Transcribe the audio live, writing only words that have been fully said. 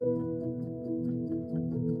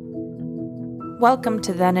Welcome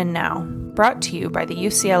to Then and Now, brought to you by the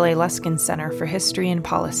UCLA Luskin Center for History and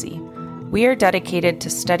Policy. We are dedicated to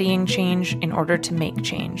studying change in order to make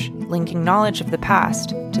change, linking knowledge of the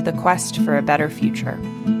past to the quest for a better future.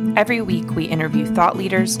 Every week, we interview thought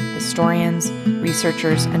leaders, historians,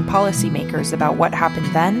 researchers, and policymakers about what happened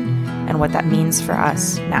then and what that means for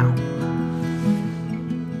us now.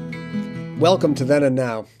 Welcome to Then and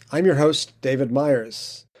Now. I'm your host, David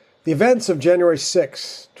Myers. The events of January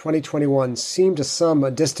 6, 2021 seem to some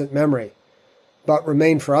a distant memory, but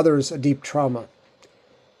remain for others a deep trauma.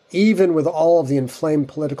 Even with all of the inflamed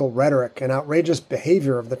political rhetoric and outrageous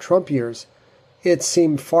behavior of the Trump years, it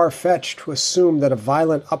seemed far-fetched to assume that a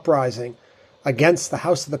violent uprising against the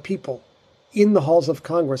House of the People in the halls of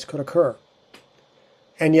Congress could occur.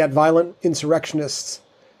 And yet violent insurrectionists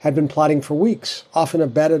had been plotting for weeks, often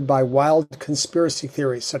abetted by wild conspiracy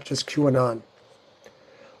theories such as QAnon.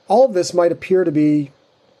 All of this might appear to be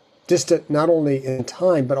distant not only in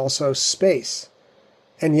time but also space.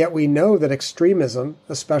 And yet we know that extremism,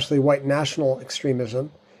 especially white national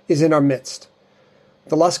extremism, is in our midst.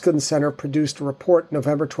 The Luskin Center produced a report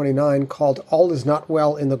November 29 called All Is Not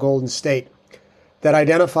Well in the Golden State that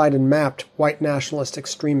identified and mapped white nationalist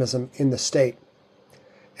extremism in the state.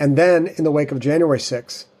 And then, in the wake of January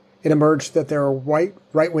 6, it emerged that there are white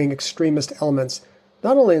right-wing extremist elements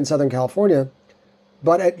not only in Southern California,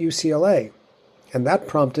 but at UCLA, and that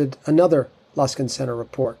prompted another Luskin Center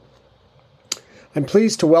report. I'm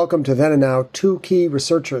pleased to welcome to Then and Now two key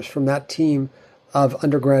researchers from that team of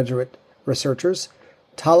undergraduate researchers,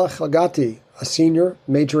 Tala Chelgati, a senior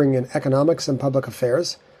majoring in economics and public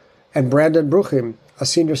affairs, and Brandon Bruchim, a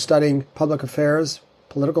senior studying public affairs,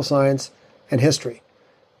 political science, and history.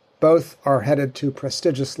 Both are headed to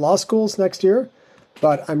prestigious law schools next year,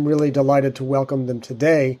 but I'm really delighted to welcome them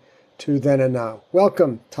today to Then and Now.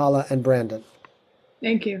 Welcome, Tala and Brandon.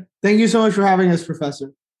 Thank you. Thank you so much for having us,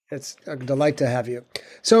 Professor. It's a delight to have you.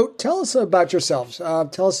 So tell us about yourselves.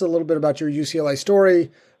 Tell us a little bit about your UCLA story.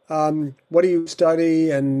 What do you study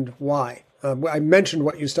and why? I mentioned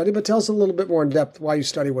what you study, but tell us a little bit more in depth why you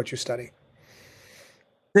study what you study.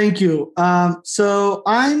 Thank you. So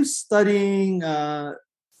I'm studying,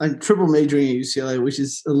 I'm triple majoring at UCLA, which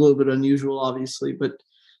is a little bit unusual, obviously, but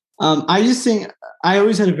I just think I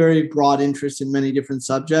always had a very broad interest in many different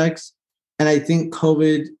subjects. And I think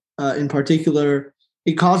COVID in particular,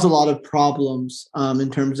 it caused a lot of problems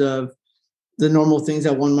in terms of the normal things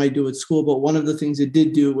that one might do at school. But one of the things it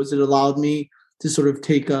did do was it allowed me to sort of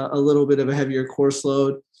take a little bit of a heavier course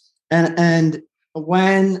load. And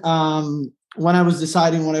when I was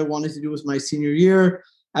deciding what I wanted to do with my senior year,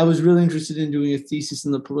 I was really interested in doing a thesis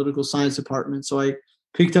in the political science department. So I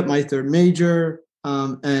picked up my third major.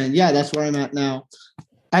 And yeah, that's where I'm at now.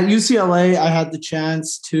 At UCLA, I had the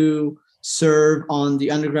chance to serve on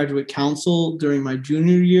the undergraduate council during my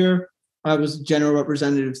junior year. I was General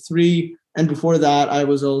Representative 3. And before that, I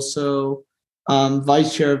was also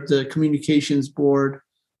vice chair of the communications board,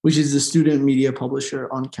 which is the student media publisher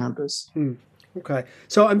on campus. Okay.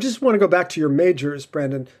 So I just want to go back to your majors,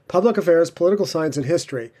 Brandon. Public affairs, political science, and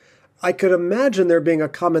history. I could imagine there being a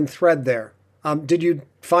common thread there. Did you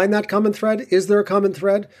find that common thread? Is there a common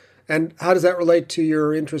thread? And how does that relate to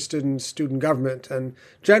your interest in student government and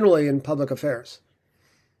generally in public affairs?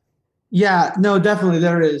 Yeah, no, definitely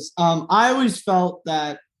there is. I always felt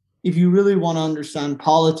that if you really want to understand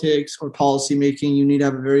politics or policy making, you need to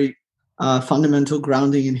have a very fundamental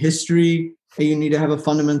grounding in history, and you need to have a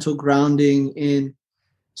fundamental grounding in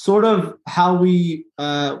sort of how we've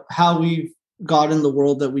got in the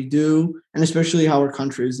world that we do, and especially how our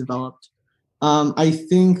country is developed. I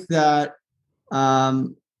think that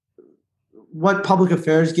what public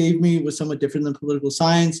affairs gave me was somewhat different than political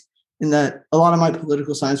science, in that a lot of my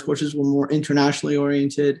political science courses were more internationally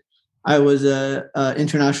oriented. I was a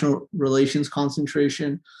international relations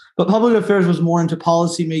concentration, but public affairs was more into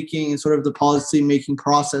policy making and sort of the policy making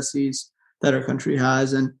processes that our country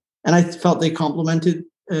has. And I felt they complemented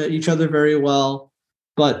each other very well,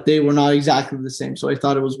 but they were not exactly the same. So I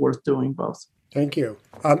thought it was worth doing both. Thank you.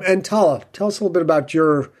 And Tala, tell us a little bit about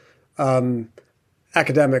your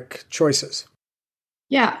academic choices.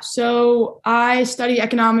 Yeah, so I study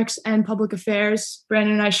economics and public affairs.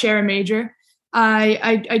 Brandon and I share a major.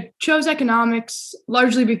 I chose economics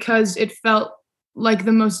largely because it felt like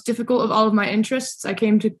the most difficult of all of my interests. I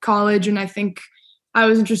came to college and I think I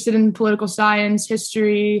was interested in political science,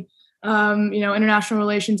 history, international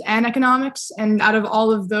relations, and economics. And out of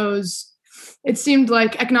all of those, it seemed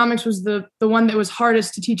like economics was the one that was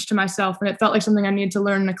hardest to teach to myself. And it felt like something I needed to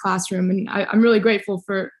learn in a classroom. And I'm really grateful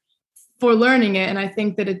for learning it. And I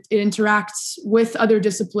think that it interacts with other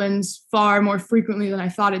disciplines far more frequently than I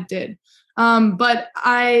thought it did. But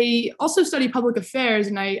I also study public affairs,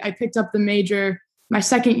 and I picked up the major my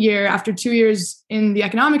second year after 2 years in the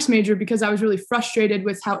economics major because I was really frustrated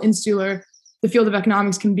with how insular the field of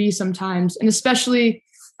economics can be sometimes. And especially,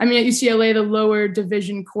 I mean, at UCLA, the lower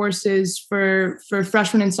division courses for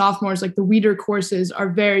freshmen and sophomores, like the Weeder courses, are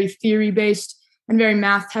very theory-based and very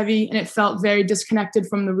math-heavy, and it felt very disconnected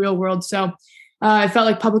from the real world. So I felt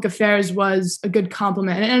like public affairs was a good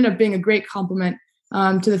complement, and it ended up being a great complement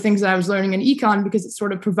to the things that I was learning in econ because it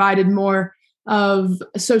sort of provided more of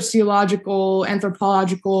a sociological,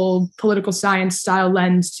 anthropological, political science style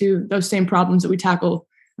lens to those same problems that we tackle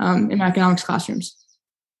in economics classrooms.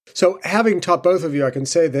 So having taught both of you, I can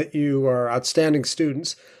say that you are outstanding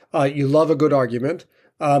students. You love a good argument.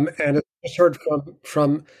 And as I just heard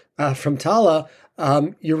from Tala,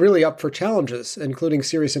 you're really up for challenges, including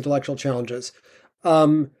serious intellectual challenges.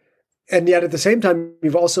 And yet at the same time,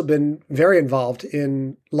 you've also been very involved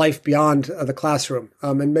in life beyond the classroom.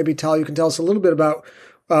 And maybe, Tal, you can tell us a little bit about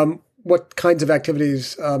what kinds of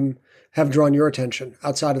activities have drawn your attention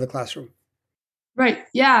outside of the classroom. Right.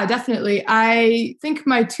 Yeah, definitely. I think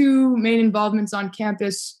my two main involvements on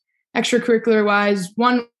campus, extracurricular wise,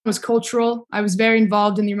 one was cultural. I was very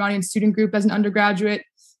involved in the Iranian student group as an undergraduate,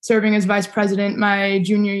 serving as vice president my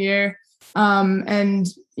junior year. And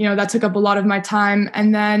that took up a lot of my time.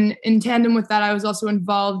 And then in tandem with that, I was also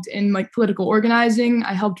involved in political organizing.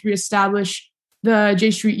 I helped reestablish the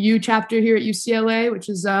J Street U chapter here at UCLA, which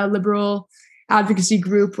is a liberal advocacy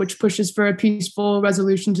group which pushes for a peaceful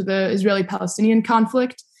resolution to the Israeli-Palestinian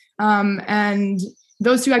conflict. And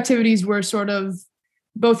those two activities were sort of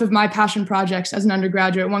both of my passion projects as an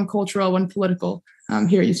undergraduate, one cultural, one political,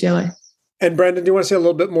 here at UCLA. And Brandon, do you want to say a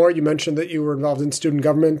little bit more? You mentioned that you were involved in student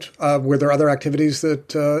government. Were there other activities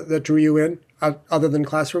that drew you in other than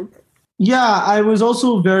classroom? Yeah, I was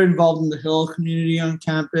also very involved in the Hill community on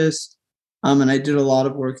campus, and I did a lot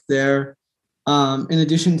of work there. In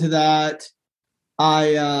addition to that,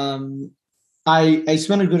 I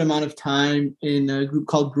spent a good amount of time in a group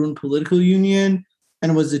called Bruin Political Union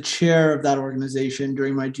and was the chair of that organization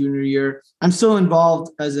during my junior year. I'm still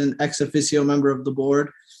involved as an ex officio member of the board.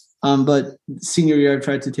 But senior year, I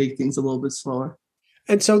tried to take things a little bit slower.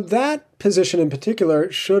 And so that position in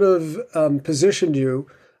particular should have positioned you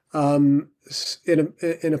in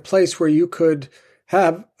a place where you could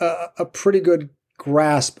have a pretty good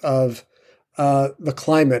grasp of the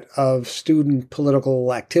climate of student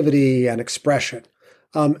political activity and expression.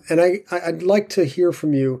 And I'd like to hear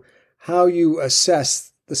from you how you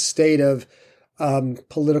assess the state of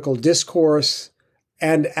political discourse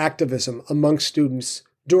and activism amongst students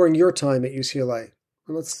during your time at UCLA.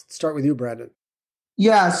 And let's start with you, Brandon.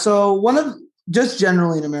 Yeah, so just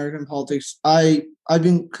generally in American politics, I've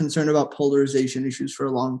been concerned about polarization issues for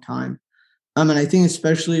a long time. And I think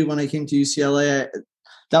especially when I came to UCLA,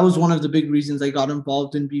 that was one of the big reasons I got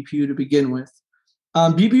involved in BPU to begin with.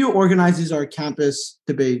 BPU organizes our campus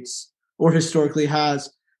debates, or historically has.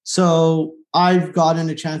 So I've gotten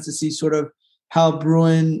a chance to see sort of how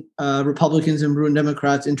Bruin Republicans and Bruin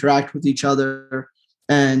Democrats interact with each other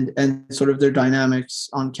and sort of their dynamics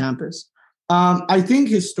on campus. I think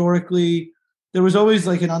historically there was always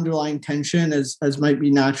an underlying tension, as might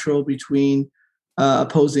be natural, between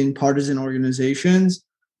opposing partisan organizations.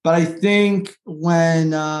 But I think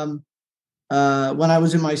when I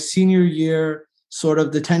was in my senior year, sort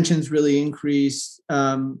of the tensions really increased,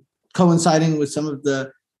 coinciding with some of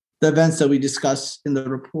the events that we discussed in the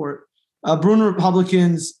report. Bruin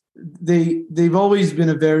Republicans, they've always been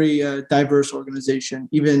a very diverse organization,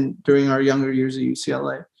 even during our younger years at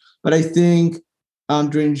UCLA. But I think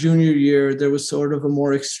during junior year, there was sort of a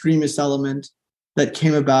more extremist element that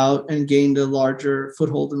came about and gained a larger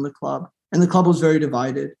foothold in the club. And the club was very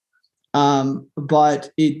divided.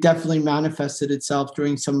 But it definitely manifested itself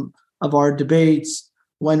during some of our debates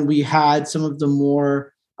when we had some of the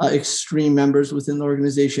more extreme members within the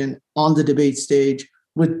organization on the debate stage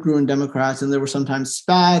with Bruin Democrats, and there were sometimes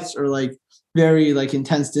spats or very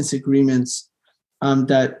intense disagreements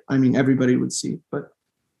that everybody would see.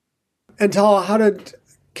 And Tala, how did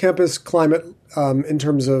campus climate in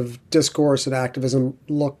terms of discourse and activism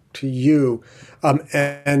look to you?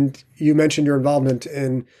 And you mentioned your involvement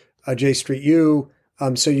in J Street U,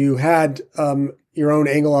 so you had your own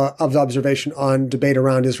angle of observation on debate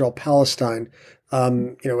around Israel-Palestine,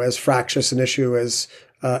 as fractious an issue as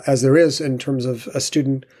there is in terms of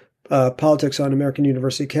student politics on American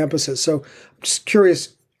university campuses. So I'm just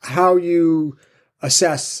curious how you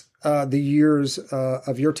assess the years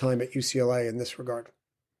of your time at UCLA in this regard.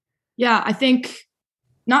 Yeah, I think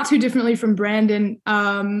not too differently from Brandon.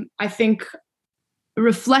 I think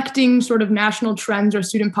reflecting sort of national trends, our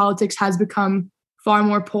student politics has become far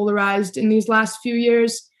more polarized in these last few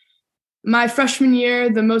years. My freshman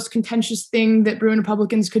year, the most contentious thing that Bruin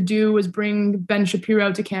Republicans could do was bring Ben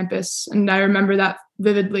Shapiro to campus. And I remember that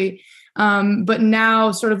vividly. But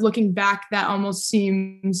now, sort of looking back, that almost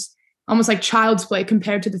seems almost like child's play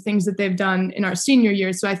compared to the things that they've done in our senior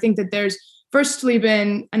year. So I think that there's firstly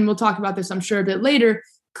been, and we'll talk about this, I'm sure, a bit later,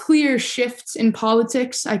 clear shifts in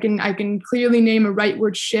politics. I can clearly name a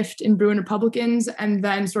rightward shift in Bruin Republicans, and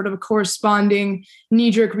then sort of a corresponding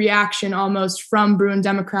knee-jerk reaction almost from Bruin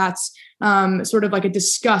Democrats, sort of like a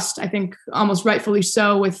disgust, I think almost rightfully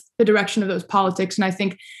so, with the direction of those politics. And I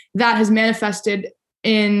think that has manifested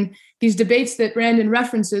in these debates that Brandon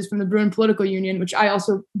references from the Bruin Political Union, which I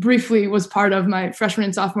also briefly was part of my freshman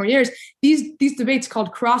and sophomore years. These debates,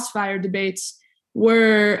 called crossfire debates,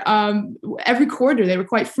 were every quarter. They were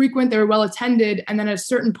quite frequent. They were well attended. And then at a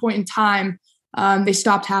certain point in time, they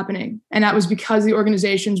stopped happening. And that was because the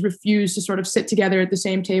organizations refused to sort of sit together at the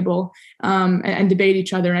same table and debate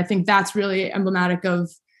each other. And I think that's really emblematic of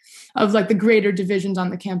like the greater divisions on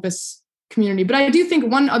the campus community. But I do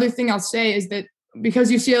think one other thing I'll say is that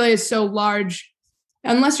because UCLA is so large,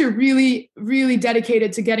 unless you're really, really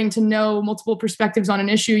dedicated to getting to know multiple perspectives on an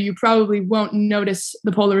issue, you probably won't notice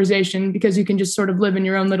the polarization because you can just sort of live in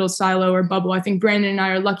your own little silo or bubble. I think Brandon and I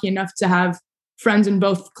are lucky enough to have friends in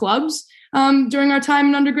both clubs during our time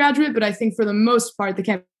in undergraduate, but I think for the most part, the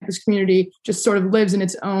campus community just sort of lives in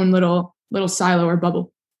its own little silo or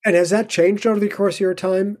bubble. And has that changed over the course of your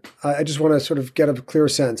time? I just want to sort of get a clear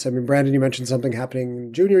sense. I mean, Brandon, you mentioned something happening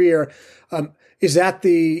in junior year. Is that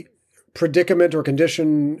the predicament or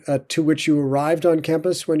condition to which you arrived on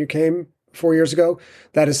campus when you came 4 years ago?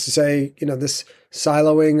 That is to say, this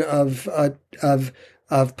siloing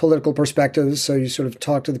of political perspectives. So you sort of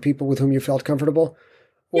talk to the people with whom you felt comfortable?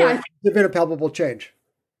 Or has there been a palpable change?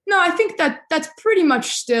 No, I think that's pretty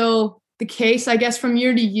much still the case. I guess from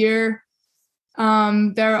year to year,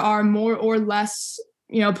 there are more or less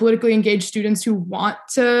politically engaged students who want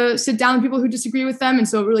to sit down with people who disagree with them. And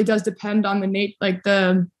so it really does depend on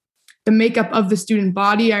the makeup of the student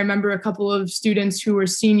body. I remember a couple of students who were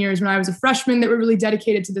seniors when I was a freshman that were really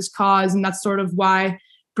dedicated to this cause. And that's sort of why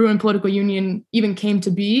Bruin Political Union even came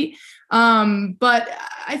to be. But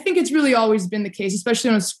I think it's really always been the case, especially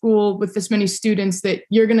in a school with this many students, that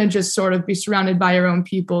you're going to just sort of be surrounded by your own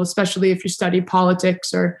people, especially if you study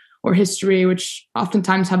politics or history, which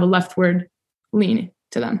oftentimes have a leftward lean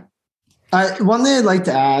to them. One thing I'd like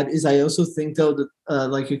to add is I also think, though, that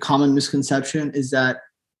like a common misconception is that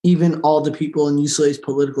even all the people in UCLA's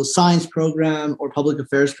political science program or public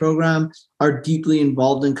affairs program are deeply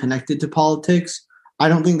involved and connected to politics. I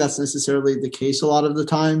don't think that's necessarily the case a lot of the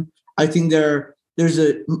time. I think there's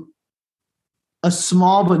a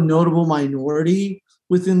small but notable minority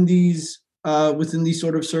within these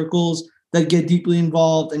sort of circles that get deeply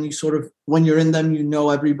involved, and you sort of, when you're in them,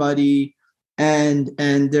 everybody, and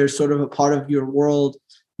they're sort of a part of your world.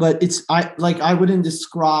 But I wouldn't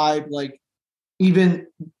describe even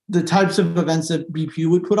the types of events that BPU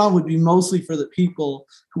would put on would be mostly for the people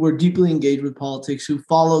who were deeply engaged with politics, who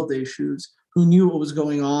followed the issues, who knew what was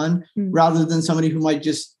going on, rather than somebody who might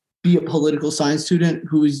just be a political science student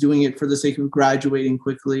who is doing it for the sake of graduating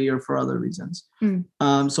quickly or for other reasons.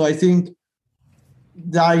 So I think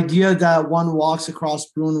the idea that one walks across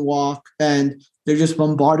Bruin Walk and they're just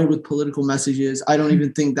bombarded with political messages, I don't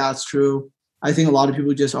even think that's true. I think a lot of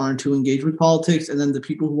people just aren't too engaged with politics. And then the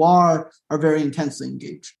people who are very intensely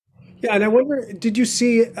engaged. Yeah, and I wonder, did you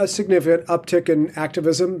see a significant uptick in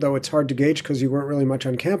activism, though it's hard to gauge because you weren't really much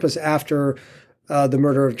on campus after the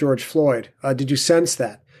murder of George Floyd? Did you sense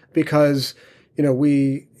that? Because,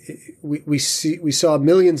 we saw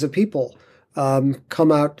millions of people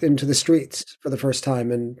come out into the streets for the first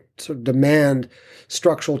time and sort of demand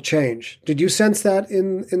structural change. Did you sense that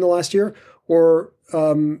in the last year, or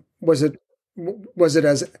was it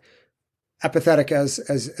as apathetic as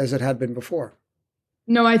it had been before?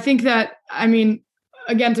 No, I think that,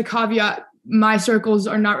 again, to caveat, my circles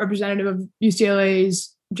are not representative of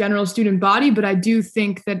UCLA's general student body, but I do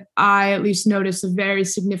think that I at least noticed a very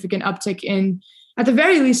significant uptick in, at the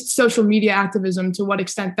very least, social media activism. To what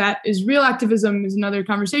extent that is real activism is another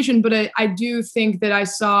conversation, but I do think that I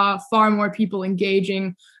saw far more people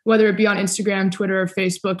engaging, whether it be on Instagram, Twitter, or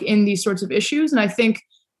Facebook, in these sorts of issues. And I think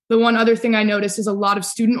the one other thing I noticed is a lot of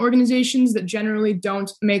student organizations that generally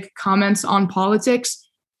don't make comments on politics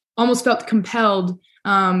almost felt compelled,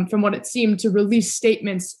 from what it seemed, to release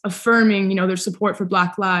statements affirming, their support for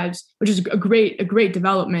Black lives, which is a great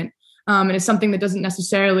development. And it's something that doesn't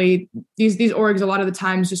necessarily, these orgs a lot of the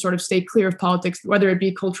times just sort of stay clear of politics, whether it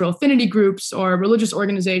be cultural affinity groups or religious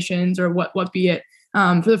organizations or what be it.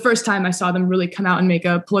 For the first time, I saw them really come out and make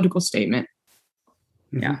a political statement.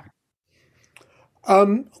 Mm-hmm. Yeah.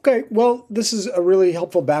 Okay, well, this is a really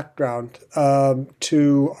helpful background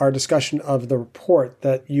to our discussion of the report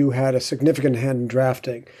that you had a significant hand in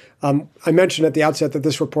drafting. I mentioned at the outset that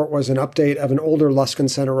this report was an update of an older Luskin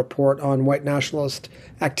Center report on white nationalist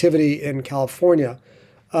activity in California.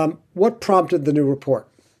 What prompted the new report?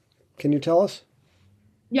 Can you tell us?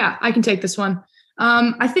 Yeah, I can take this one.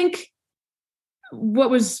 I think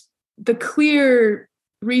what was the clear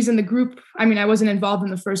reason the group, I mean, I wasn't involved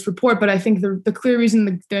in the first report, but I think the clear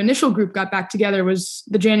reason the initial group got back together was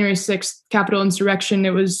the January 6th Capitol insurrection.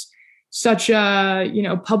 It was such a,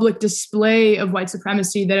 public display of white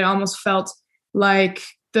supremacy that it almost felt like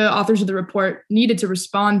the authors of the report needed to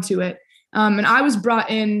respond to it. And I was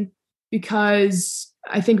brought in because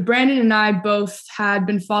I think Brandon and I both had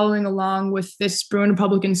been following along with this Bruin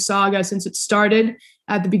Republican saga since it started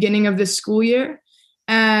at the beginning of this school year.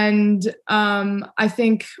 And I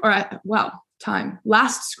think,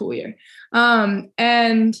 last school year.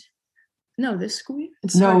 This school year? It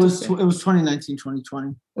was 2019,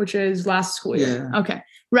 2020. Which is last school year. Yeah. Okay.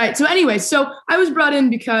 Right. So anyway, so I was brought in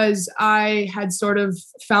because I had sort of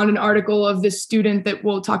found an article of this student that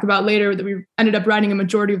we'll talk about later that we ended up writing a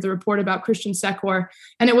majority of the report about, Christian Secor.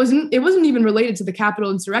 And it wasn't even related to the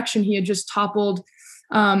Capitol insurrection. He had just toppled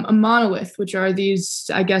a monolith, which are these,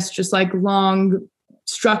 I guess, just like long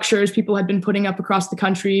structures people had been putting up across the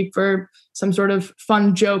country for some sort of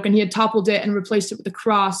fun joke. And he had toppled it and replaced it with a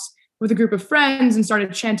cross with a group of friends and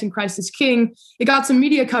started chanting Christ is King. It got some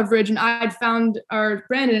media coverage, and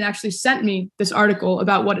Brandon actually sent me this article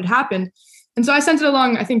about what had happened. And so I sent it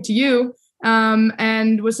along, I think, to you,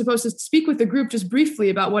 and was supposed to speak with the group just briefly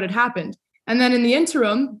about what had happened. And then in the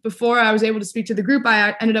interim, before I was able to speak to the group,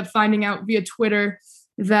 I ended up finding out via Twitter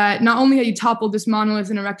that not only had he toppled this monolith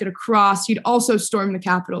and erected a cross, he'd also stormed the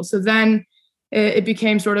Capitol. So then it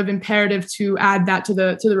became sort of imperative to add that to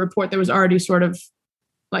the report that was already sort of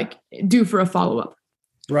like due for a follow-up.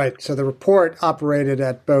 Right. So the report operated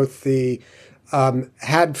at both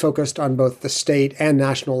had focused on both the state and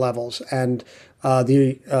national levels, and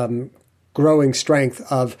the growing strength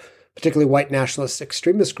of particularly white nationalist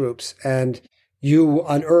extremist groups. And you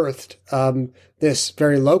unearthed this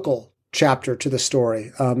very local chapter to the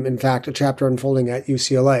story. In fact, a chapter unfolding at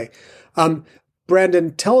UCLA.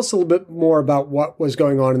 Brandon, tell us a little bit more about what was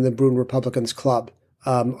going on in the Bruin Republicans Club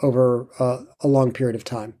over a long period of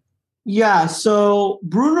time. Yeah, so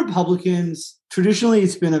Bruin Republicans, traditionally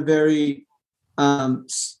it's been a very,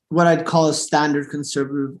 what I'd call a standard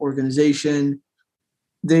conservative organization.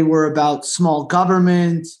 They were about small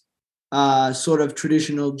government, sort of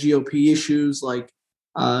traditional GOP issues like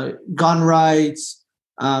gun rights,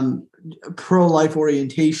 pro-life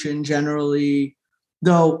orientation generally.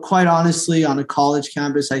 Though, quite honestly, on a college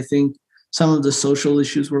campus, I think some of the social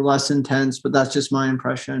issues were less intense, but that's just my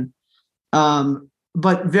impression.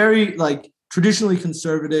 But very traditionally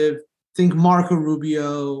conservative. Think Marco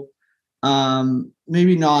Rubio,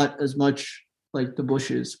 maybe not as much like the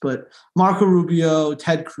Bushes, but Marco Rubio,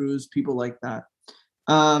 Ted Cruz, people like that.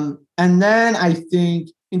 And then I think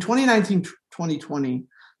in 2019, 2020,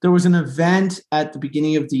 there was an event at the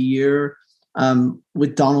beginning of the year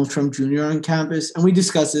with Donald Trump Jr. on campus, and we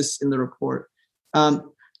discussed this in the report.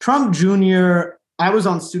 Trump Jr., I was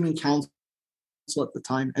on student council at the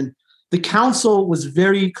time, and the council was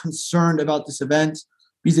very concerned about this event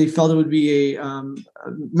because they felt it would be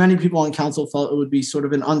many people on council felt it would be sort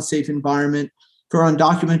of an unsafe environment for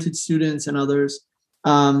undocumented students and others,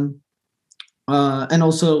 and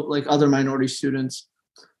also like other minority students.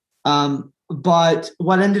 But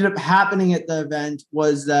what ended up happening at the event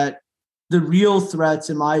was that the real threats,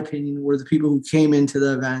 in my opinion, were the people who came into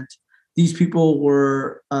the event. These people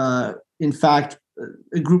were, in fact,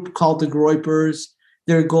 a group called the Groypers.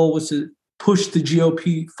 Their goal was to push the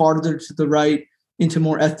GOP farther to the right into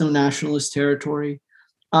more ethno-nationalist territory.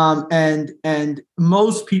 And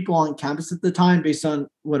most people on campus at the time, based on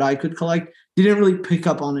what I could collect, didn't really pick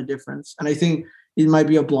up on a difference. And I think it might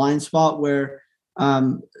be a blind spot where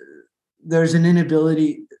there's an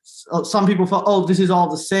inability. Some people felt, oh, this is all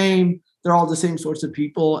the same. They're all the same sorts of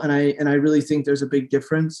people. And I really think there's a big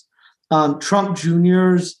difference. Trump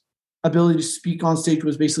Jr.'s ability to speak on stage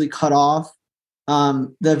was basically cut off.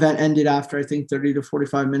 The event ended after, I think, 30 to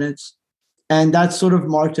 45 minutes. And that sort of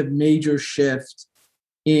marked a major shift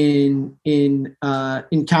in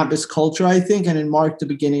campus culture, I think, and it marked the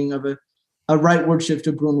beginning of a rightward shift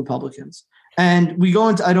to Bruin Republicans. And we go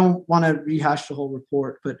into, I don't want to rehash the whole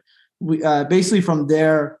report, but basically from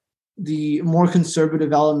there, the more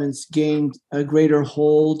conservative elements gained a greater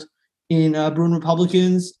hold in Bruin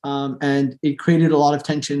Republicans, and it created a lot of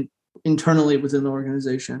tension internally within the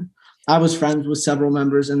organization. I was friends with several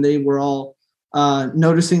members, and they were all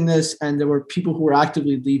noticing this, and there were people who were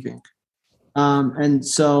actively leaving. And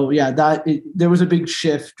so, there was a big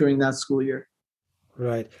shift during that school year.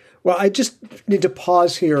 Right. Well, I just need to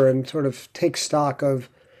pause here and sort of take stock of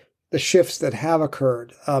the shifts that have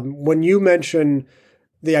occurred. When you mention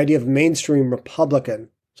the idea of mainstream Republican,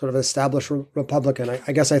 sort of established Republican,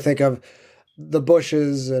 I guess I think of the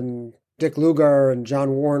Bushes and Dick Lugar and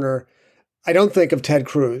John Warner. I don't think of Ted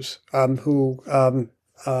Cruz, who,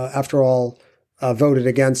 after all, voted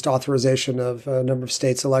against authorization of a number of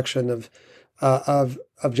states' election of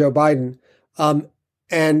Joe Biden,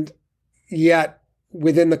 and yet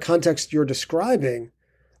within the context you're describing,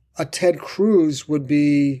 a Ted Cruz would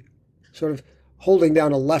be sort of holding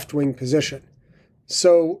down a left-wing position.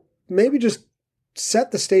 So maybe just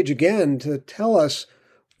set the stage again to tell us,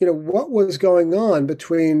 what was going on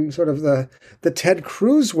between sort of the Ted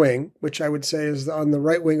Cruz wing, which I would say is on the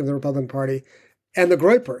right wing of the Republican Party, and the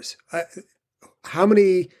Groypers. How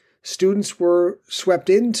many students were swept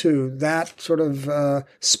into that sort of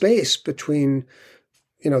space between,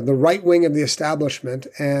 the right wing of the establishment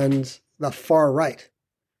and the far right?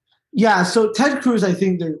 Yeah, so Ted Cruz, I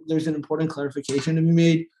think there's an important clarification to be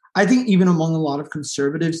made. I think even among a lot of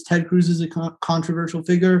conservatives, Ted Cruz is a controversial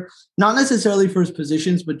figure, not necessarily for his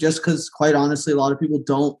positions, but just because, quite honestly, a lot of people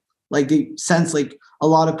don't they sense like a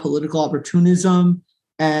lot of political opportunism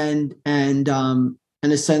and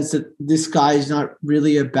a sense that this guy is not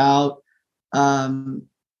really about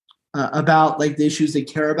like the issues they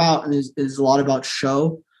care about, and is a lot about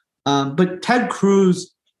show. But Ted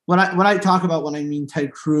Cruz, when I talk about when I mean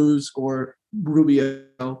Ted Cruz or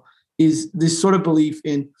Rubio, is this sort of belief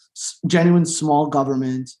in genuine small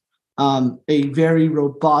government, a very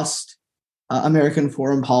robust American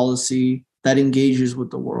foreign policy that engages with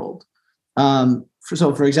the world.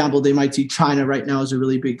 For example, they might see China right now as a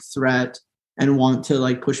really big threat and want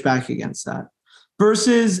to push back against that.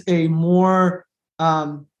 Versus a more,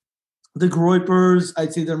 the Groypers,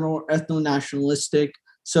 I'd say they're more ethno-nationalistic.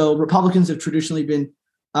 So Republicans have traditionally been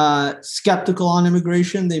skeptical on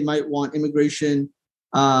immigration. They might want immigration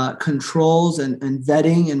controls and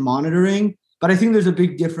vetting and monitoring. But I think there's a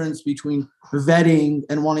big difference between vetting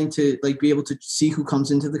and wanting to be able to see who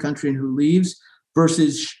comes into the country and who leaves,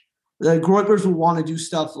 versus the Groypers will want to do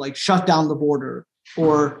stuff like shut down the border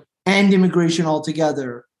or end immigration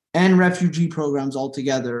altogether, end refugee programs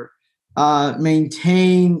altogether,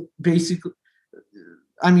 maintain basically,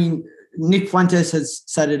 Nick Fuentes has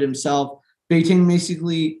said it himself, maintain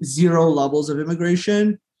basically zero levels of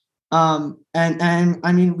immigration.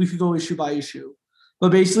 And we could go issue by issue,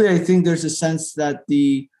 but basically I think there's a sense that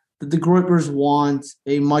the Groypers want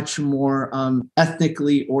a much more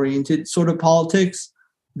ethnically oriented sort of politics,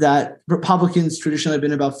 that Republicans traditionally have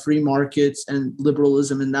been about free markets and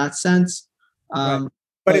liberalism in that sense. Right.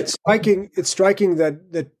 But it's striking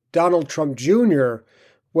that Donald Trump Jr.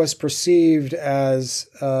 was perceived as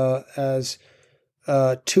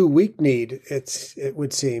too weak-kneed, it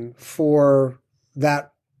would seem, for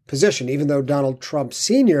that position, even though Donald Trump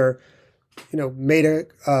Sr., made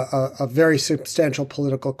a very substantial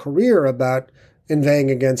political career about inveighing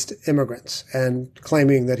against immigrants and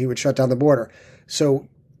claiming that he would shut down the border. So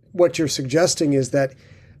what you're suggesting is that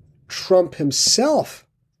Trump himself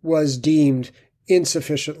was deemed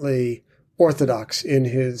insufficiently orthodox in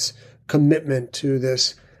his commitment to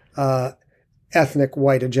this ethnic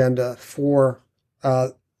white agenda for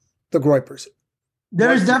the Groypers.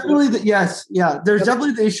 There's definitely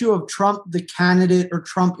definitely the issue of Trump, the candidate, or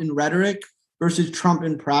Trump in rhetoric versus Trump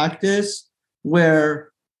in practice,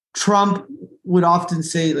 where Trump would often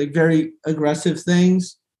say very aggressive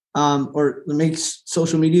things or make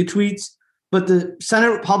social media tweets, but the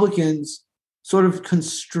Senate Republicans sort of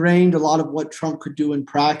constrained a lot of what Trump could do in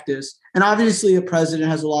practice. And obviously a president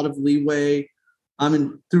has a lot of leeway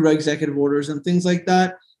through executive orders and things like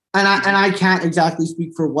that. And I can't exactly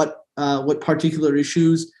speak for what particular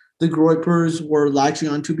issues the Groypers were latching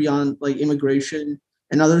onto beyond immigration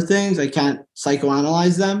and other things. I can't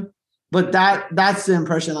psychoanalyze them, but that's the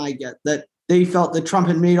impression I get, that they felt that Trump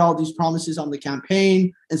had made all these promises on the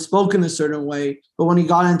campaign and spoken a certain way, but when he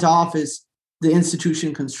got into office, the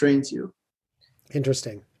institution constrains you.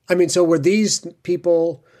 Interesting. So were these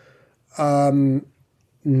people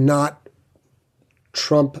not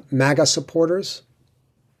Trump MAGA supporters,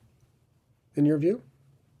 in your view?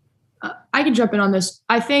 I can jump in on this.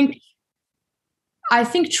 I think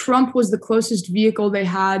Trump was the closest vehicle they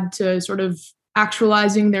had to sort of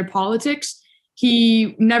actualizing their politics.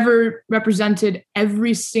 He never represented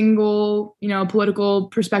every single, political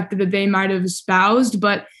perspective that they might have espoused,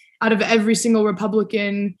 but out of every single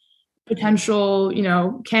Republican potential,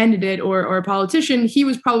 candidate or politician, he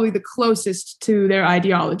was probably the closest to their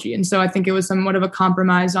ideology. And so I think it was somewhat of a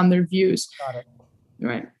compromise on their views. Got it.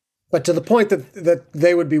 Right. But to the point that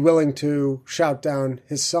they would be willing to shout down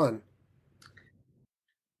his son.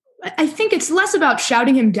 I think it's less about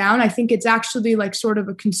shouting him down. I think it's actually like sort of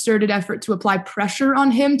a concerted effort to apply pressure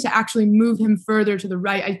on him to actually move him further to the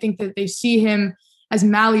right. I think that they see him as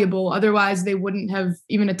malleable. Otherwise, they wouldn't have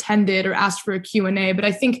even attended or asked for a Q&A. But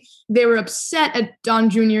I think they were upset at Don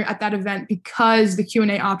Jr. at that event because the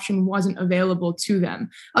Q&A option wasn't available to them.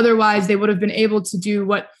 Otherwise, they would have been able to do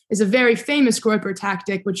what is a very famous Groyper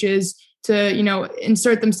tactic, which is to,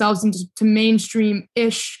 insert themselves into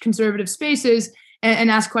mainstream-ish conservative spaces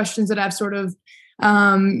and ask questions that have sort of,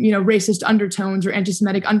 racist undertones or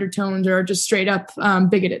anti-Semitic undertones or just straight up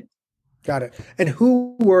bigoted. Got it. And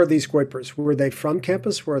who were these Groypers? Were they from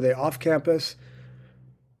campus? Were they off campus?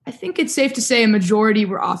 I think it's safe to say a majority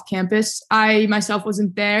were off campus. I myself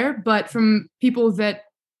wasn't there, but from people that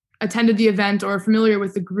attended the event or are familiar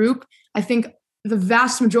with the group, I think the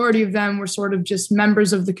vast majority of them were sort of just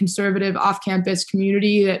members of the conservative off-campus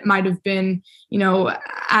community that might have been,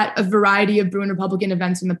 at a variety of Bruin Republican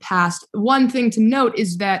events in the past. One thing to note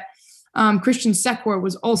is that Christian Secor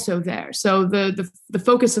was also there. So the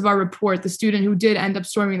focus of our report, the student who did end up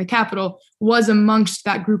storming the Capitol, was amongst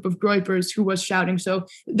that group of Groypers who was shouting. So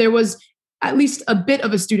there was at least a bit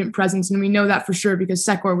of a student presence, and we know that for sure because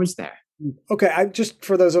Secor was there. Okay, just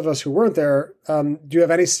for those of us who weren't there, do you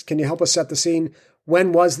have can you help us set the scene?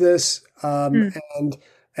 When was this? And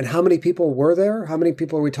how many people were there? How many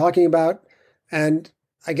people are we talking about? And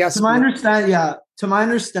I guess to my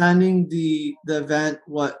understanding, the event,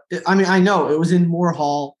 I know it was in Moore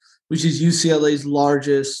Hall, which is UCLA's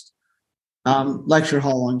largest lecture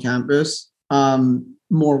hall on campus,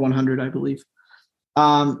 Moore 100, I believe.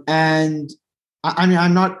 And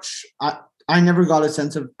I'm not. I never got a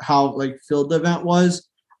sense of how filled the event was.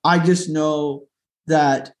 I just know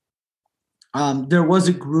that there was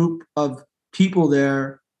a group of people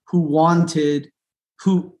there who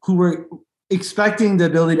were expecting the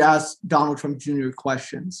ability to ask Donald Trump Jr.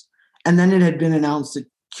 questions. And then it had been announced that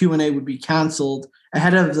Q&A would be canceled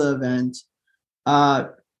ahead of the event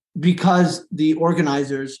because the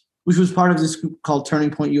organizers, which was part of this group called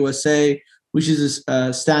Turning Point USA, which is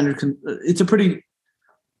a standard, it's a pretty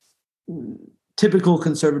typical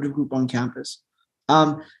conservative group on campus.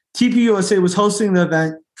 TPUSA was hosting the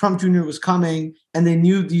event. Trump Jr. was coming, and they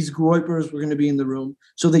knew these Groypers were going to be in the room.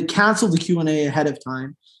 So they canceled the Q&A ahead of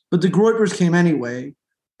time. But the Groypers came anyway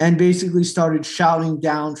and basically started shouting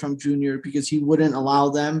down Trump Jr. because he wouldn't allow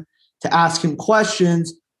them to ask him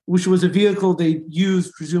questions, which was a vehicle they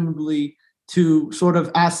used presumably to sort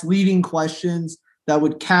of ask leading questions that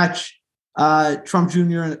would catch Trump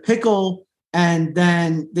Jr. in a pickle, and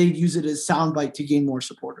then they'd use it as soundbite to gain more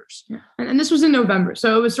supporters. Yeah. And this was in November.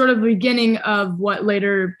 So it was sort of the beginning of what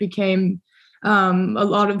later became a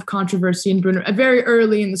lot of controversy in Bruin. Very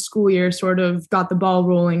early in the school year sort of got the ball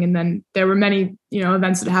rolling. And then there were many,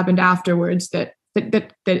 events that happened afterwards that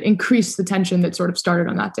increased the tension that sort of started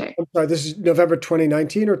on that day. I'm sorry, this is November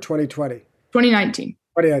 2019 or 2020? 2019.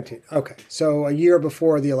 2019. Okay. So a year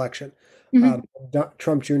before the election. Mm-hmm.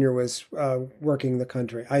 Trump Jr. was working the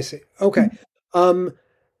country. I see. Okay.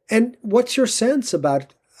 And what's your sense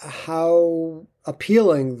about how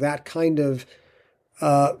appealing that kind of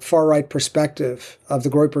far-right perspective of the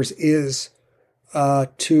Groypers is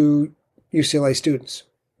to UCLA students?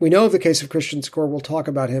 We know of the case of Christian Secor. We'll talk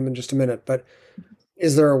about him in just a minute. But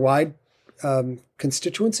is there a wide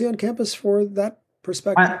constituency on campus for that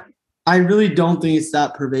perspective? I really don't think it's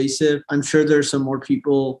that pervasive. I'm sure there's some more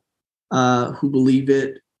people who believe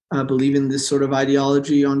in this sort of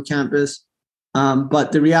ideology on campus.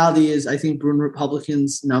 But the reality is, I think Bruin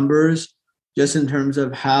Republicans' numbers, just in terms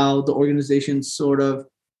of how the organization sort of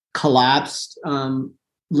collapsed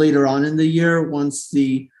later on in the year, once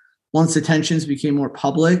the tensions became more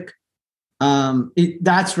public,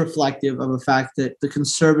 that's reflective of the fact that the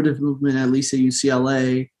conservative movement, at least at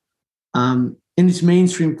UCLA, in its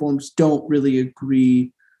mainstream forms, don't really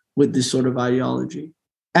agree with this sort of ideology.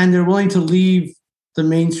 And they're willing to leave the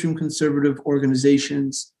mainstream conservative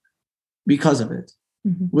organizations because of it,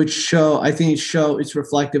 which it's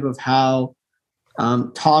reflective of how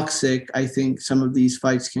toxic I think some of these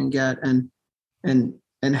fights can get, and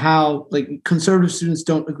how conservative students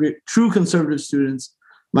don't agree. True conservative students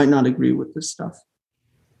might not agree with this stuff.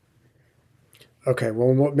 Okay,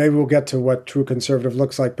 well, maybe we'll get to what true conservative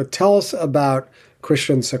looks like, but tell us about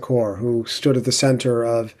Christian Secor, who stood at the center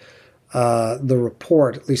of the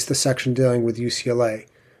report, at least the section dealing with UCLA.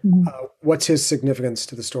 Mhm. What's his significance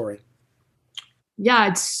to the story?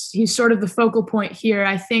 Yeah, he's sort of the focal point here.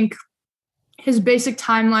 I think his basic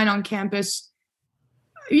timeline on campus,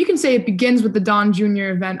 you can say it begins with the Don Jr.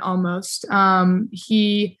 event almost.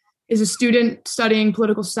 He is a student studying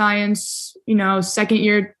political science, second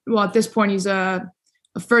year. Well, at this point, he's a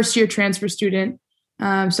first year transfer student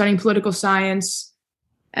studying political science.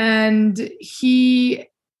 And he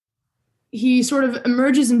sort of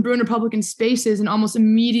emerges in Bruin Republican spaces, and almost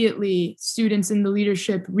immediately students in the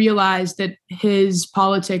leadership realize that his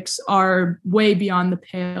politics are way beyond the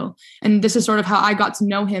pale. And this is sort of how I got to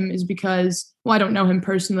know him, is because, well, I don't know him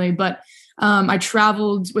personally, but I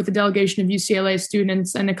traveled with a delegation of UCLA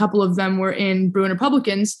students, and a couple of them were in Bruin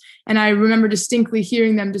Republicans. And I remember distinctly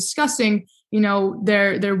hearing them discussing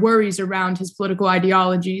their worries around his political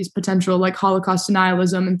ideologies, potential like Holocaust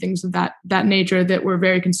denialism and things of that nature that were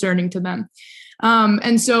very concerning to them.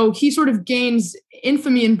 And so he sort of gains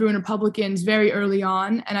infamy in Bruin Republicans very early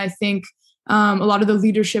on. And I think a lot of the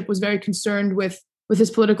leadership was very concerned with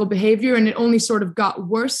his political behavior, and it only sort of got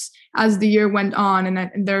worse as the year went on.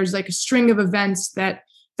 And there's like a string of events that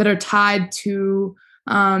are tied to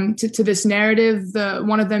this narrative.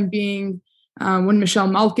 One of them being when Michelle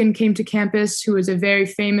Malkin came to campus, who is a very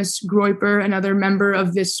famous Groyper, another member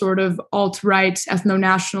of this sort of alt-right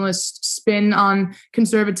ethno-nationalist spin on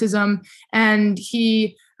conservatism. And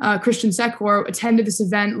Christian Secor, attended this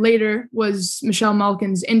event, later was Michelle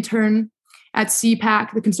Malkin's intern at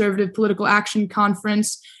CPAC, the Conservative Political Action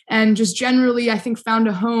Conference, and just generally, I think, found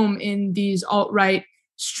a home in these alt-right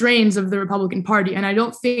strains of the Republican Party. And I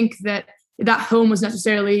don't think that home was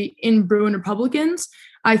necessarily in Bruin Republicans.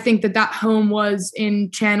 I think that home was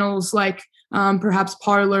in channels like perhaps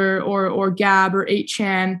Parler or Gab or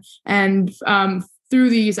 8chan. And through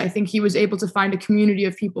these, I think he was able to find a community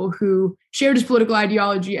of people who shared his political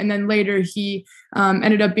ideology. And then later he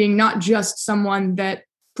ended up being not just someone that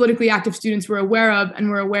politically active students were aware of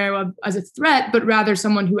as a threat, but rather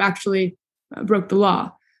someone who actually broke the law.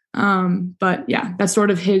 But yeah, that's sort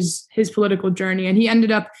of his political journey. And he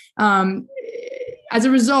ended up, as a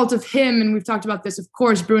result of him, and we've talked about this, of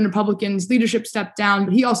course, Bruin Republicans leadership stepped down,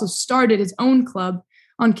 but he also started his own club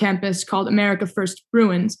on campus called America First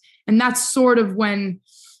Bruins. And that's sort of when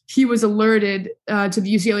he was alerted to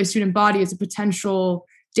the UCLA student body as a potential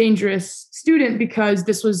dangerous student, because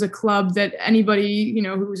this was a club that anybody,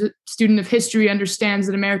 who's a student of history understands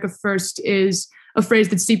that America First is a phrase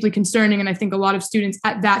that's deeply concerning. And I think a lot of students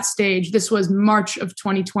at that stage, this was March of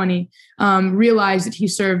 2020, realized that he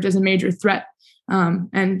served as a major threat.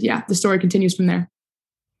 And yeah, the story continues from there.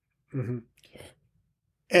 Mm-hmm.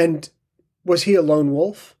 And was he a lone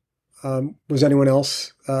wolf? Was anyone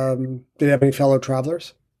else? Did he have any fellow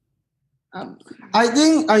travelers? I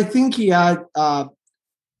think he had.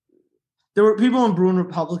 There were people in Bruin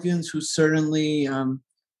Republicans who certainly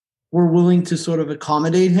were willing to sort of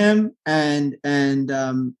accommodate him and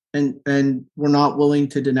were not willing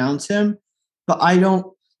to denounce him. But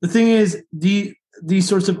the thing is, these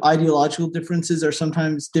sorts of ideological differences are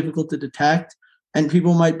sometimes difficult to detect, and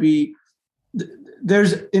people might be,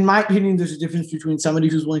 in my opinion, there's a difference between somebody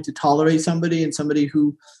who's willing to tolerate somebody and somebody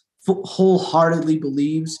who wholeheartedly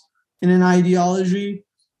believes in an ideology.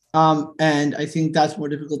 And I think that's more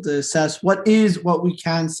difficult to assess. What we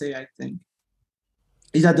can say, I think,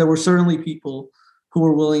 is that there were certainly people who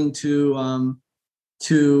were willing to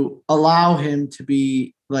allow him to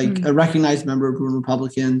be like a recognized member of Bruin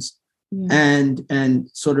Republicans and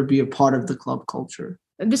sort of be a part of the club culture.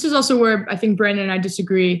 This is also where I think Brandon and I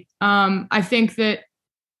disagree. I think that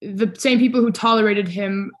the same people who tolerated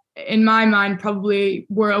him, in my mind, probably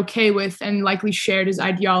were okay with and likely shared his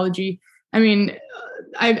ideology. I mean,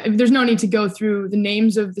 there's no need to go through the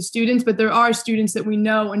names of the students, but there are students that we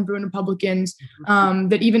know in Bruin Republicans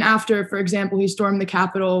that even after, for example, he stormed the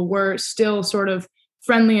Capitol, were still sort of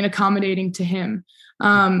friendly and accommodating to him.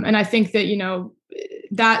 And I think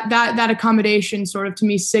that, that accommodation sort of, to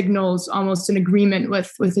me, signals almost an agreement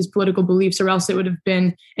with his political beliefs, or else it would have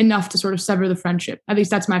been enough to sort of sever the friendship. At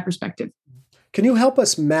least that's my perspective. Can you help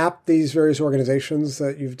us map these various organizations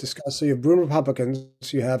that you've discussed? So you have Bruin Republicans,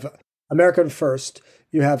 you have American First,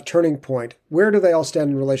 you have Turning Point. Where do they all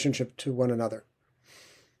stand in relationship to one another?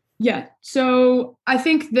 Yeah, so I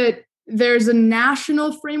think that there's a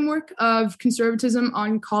national framework of conservatism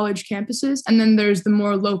on college campuses, and then there's the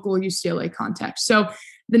more local UCLA context. So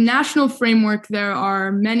the national framework, there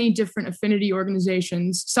are many different affinity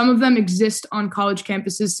organizations. Some of them exist on college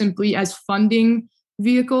campuses simply as funding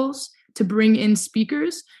vehicles. to bring in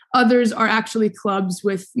speakers. Others are actually clubs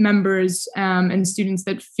with members and students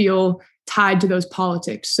that feel tied to those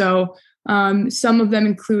politics. So some of them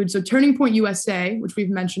include, so Turning Point USA, which we've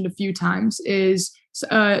mentioned a few times, is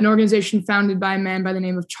an organization founded by a man by the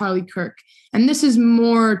name of Charlie Kirk. And this is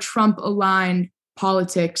more Trump-aligned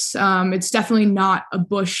politics. It's definitely not a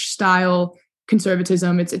Bush-style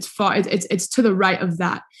conservatism. It's to the right of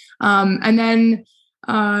that. And then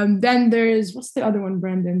there's, what's the other one,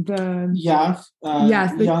 Brandon? The Young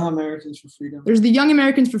Americans for Freedom. There's the Young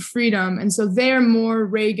Americans for Freedom, and so they're more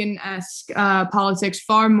Reagan-esque politics,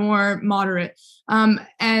 far more moderate.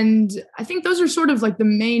 And I think those are sort of like the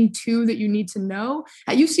main two that you need to know.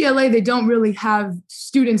 At UCLA, they don't really have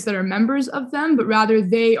students that are members of them, but rather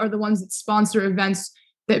they are the ones that sponsor events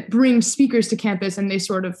that bring speakers to campus, and they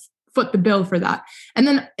sort of foot the bill for that. And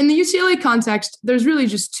then in the UCLA context, there's really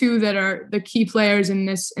just two that are the key players in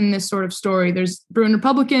this sort of story. There's Bruin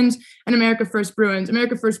Republicans and America First Bruins.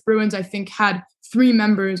 America First Bruins, I think, had 3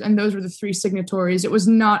 members, and those were the 3 signatories. It was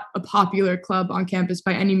not a popular club on campus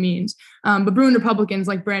by any means. But Bruin Republicans,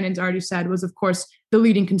 like Brandon's already said, was, of course, the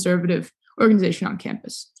leading conservative organization on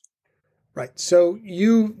campus. Right. So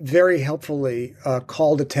you very helpfully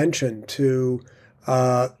called attention to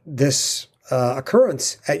this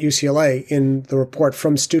occurrence at UCLA in the report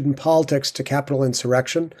From Student Politics to Capitol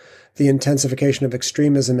Insurrection, the Intensification of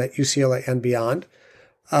Extremism at UCLA and Beyond.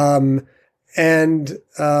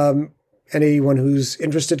 Anyone who's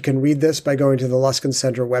interested can read this by going to the Luskin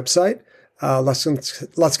Center website,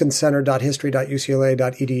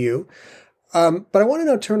 luskincenter.history.ucla.edu. But I want to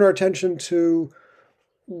now turn our attention to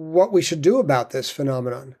what we should do about this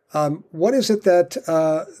phenomenon. What is it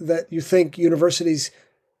that you think universities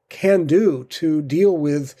can do to deal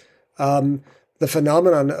with the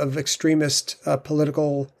phenomenon of extremist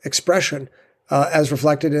political expression as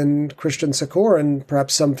reflected in Christian Secor and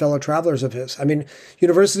perhaps some fellow travelers of his? I mean,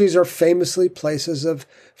 universities are famously places of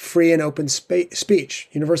free and open speech.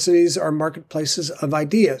 Universities are marketplaces of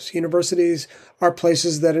ideas. Universities are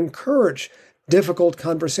places that encourage difficult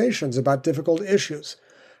conversations about difficult issues.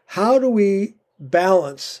 How do we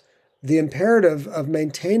balance the imperative of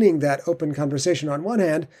maintaining that open conversation on one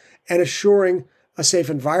hand and assuring a safe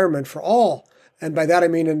environment for all? And by that, I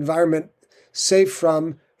mean an environment safe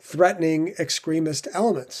from threatening extremist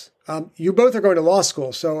elements. You both are going to law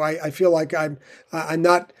school, so I feel like I'm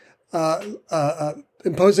not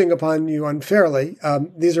imposing upon you unfairly.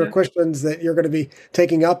 These are questions that you're going to be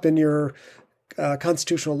taking up in your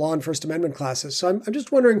constitutional law and First Amendment classes. So I'm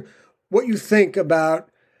just wondering what you think about,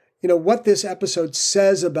 what this episode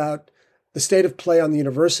says about the state of play on the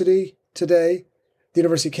university today, the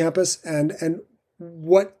university campus, and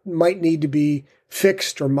what might need to be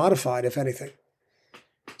fixed or modified, if anything.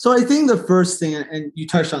 So I think the first thing, and you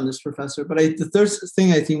touched on this, Professor, but the first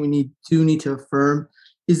thing I think we need to affirm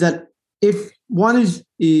is that if one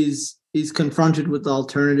is confronted with the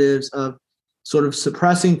alternatives of sort of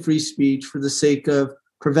suppressing free speech for the sake of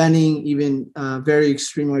preventing even very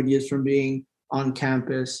extreme ideas from being on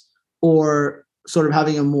campus, or sort of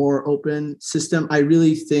having a more open system, I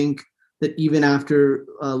really think that even after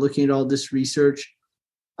looking at all this research,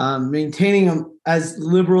 maintaining them as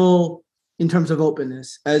liberal in terms of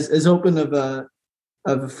openness, as open of a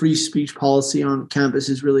free speech policy on campus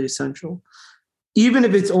is really essential. Even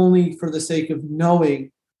if it's only for the sake of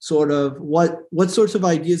knowing sort of what sorts of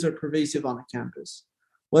ideas are pervasive on a campus.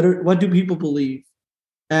 What do people believe?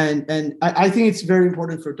 And I think it's very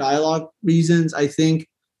important for dialogue reasons. I think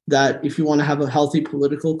that if you want to have a healthy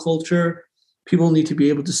political culture, people need to be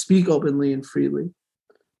able to speak openly and freely.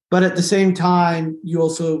 But at the same time,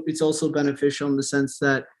 it's also beneficial in the sense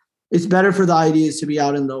that it's better for the ideas to be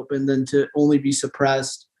out in the open than to only be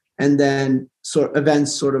suppressed and then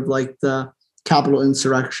events sort of like the Capitol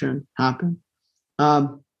insurrection happen.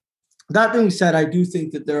 That being said, I do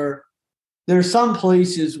think that there are some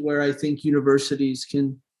places where I think universities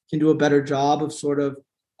can do a better job of sort of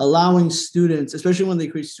allowing students, especially when they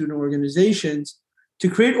create student organizations, to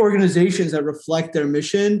create organizations that reflect their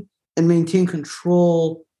mission and maintain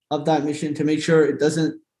control of that mission to make sure it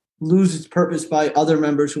doesn't lose its purpose by other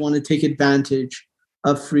members who want to take advantage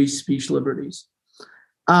of free speech liberties.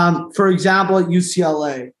 For example, at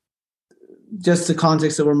UCLA, just the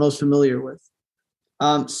context that we're most familiar with,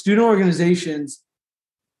 student organizations,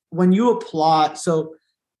 when you apply to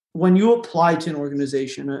an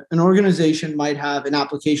organization might have an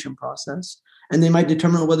application process, and they might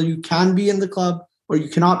determine whether you can be in the club or you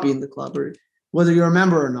cannot be in the club, or whether you're a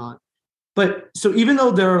member or not. But so even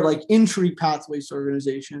though there are like entry pathways to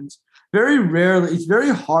organizations, very rarely, it's very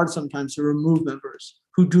hard sometimes to remove members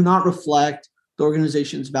who do not reflect the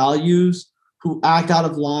organization's values, who act out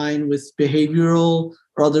of line with behavioral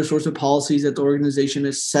or other sorts of policies that the organization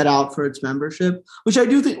has set out for its membership, which I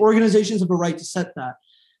do think organizations have a right to set that.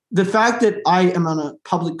 The fact that I am on a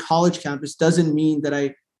public college campus doesn't mean that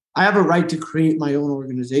I have a right to create my own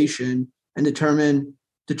organization and determine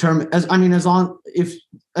as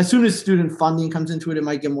soon as student funding comes into it, it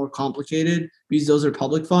might get more complicated because those are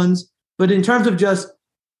public funds. But in terms of just,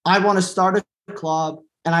 I want to start a club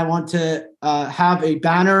and I want to have a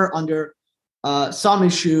banner under some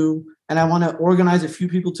issue, and I want to organize a few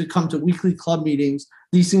people to come to weekly club meetings.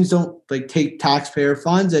 These things don't take taxpayer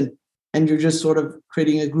funds, and you're just sort of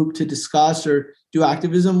creating a group to discuss or do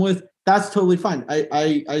activism with. That's totally fine.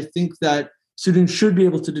 I think that students should be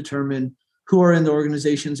able to determine who are in the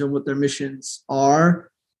organizations and what their missions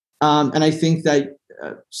are. And I think that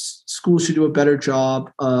schools should do a better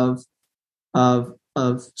job of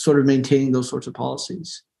sort of maintaining those sorts of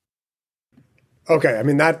policies. Okay, I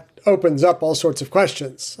mean, that opens up all sorts of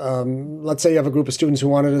questions. Let's say you have a group of students who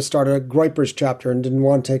wanted to start a Groypers chapter and didn't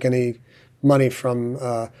want to take any money from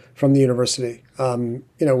the university.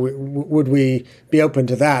 Would we be open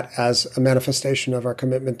to that as a manifestation of our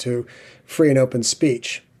commitment to free and open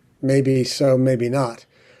speech? Maybe so, maybe not.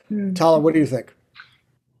 Tala, what do you think?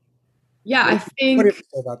 Yeah, I think... What do you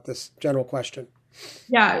say about this general question?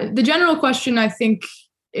 Yeah, the general question, I think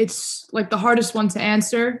it's the hardest one to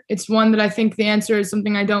answer. It's one that I think the answer is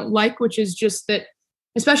something I don't like, which is just that,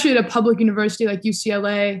 especially at a public university like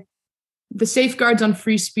UCLA, the safeguards on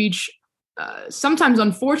free speech sometimes,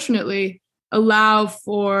 unfortunately, allow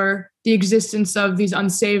for the existence of these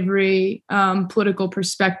unsavory political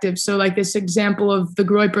perspectives. So this example of the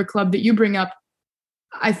Groyper Club that you bring up,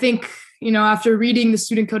 I think, after reading the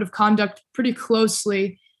Student Code of Conduct pretty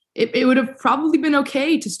closely, it would have probably been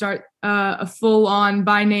okay to start a full-on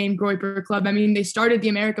by-name Groyper Club. I mean, they started the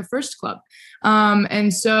America First Club.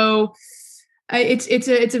 And so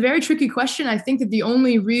it's a very tricky question. I think that the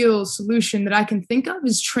only real solution that I can think of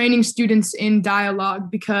is training students in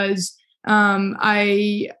dialogue, because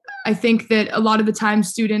I think that a lot of the time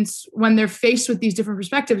students, when they're faced with these different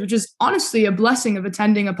perspectives, which is honestly a blessing of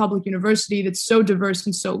attending a public university that's so diverse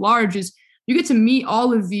and so large, is you get to meet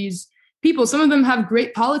all of these people. Some of them have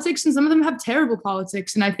great politics and some of them have terrible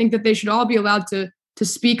politics. And I think that they should all be allowed to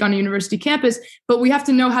speak on a university campus, but we have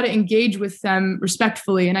to know how to engage with them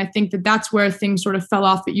respectfully. And I think that that's where things sort of fell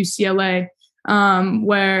off at UCLA,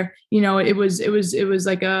 where, it was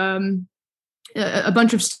like a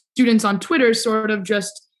bunch of students on Twitter sort of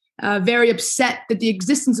just very upset that the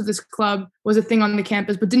existence of this club was a thing on the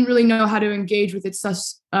campus, but didn't really know how to engage with it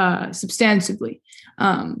substantively.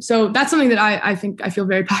 So that's something that I feel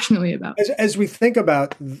very passionately about. As we think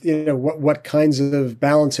about, what kinds of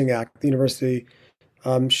balancing act the university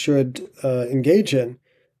should engage in,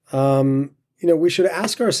 we should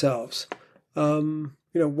ask ourselves, should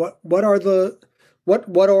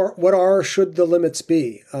the limits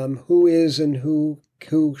be? Who is and who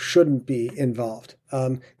shouldn't be involved?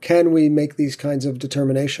 Can we make these kinds of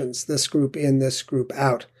determinations? This group in, this group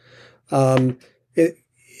out.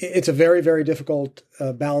 It's a very, very difficult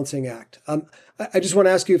balancing act. I just want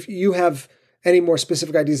to ask you if you have any more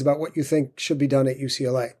specific ideas about what you think should be done at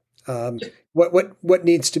UCLA. What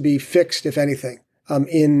needs to be fixed, if anything,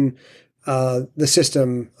 in the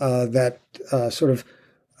system that sort of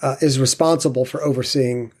is responsible for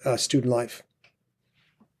overseeing student life?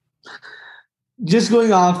 Just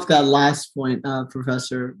going off that last point,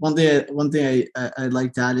 Professor, one thing I'd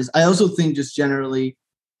like to add is I also think just generally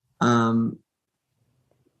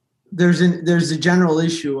there's a general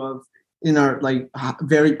issue of, in our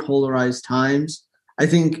very polarized times, I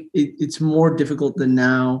think it's more difficult than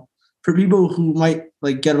now for people who might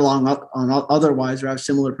get along on otherwise or have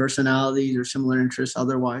similar personalities or similar interests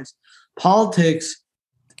otherwise. Politics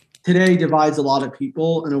today divides a lot of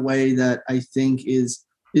people in a way that I think is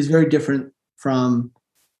very different from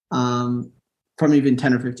even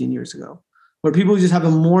 10 or 15 years ago, where people just have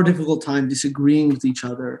a more difficult time disagreeing with each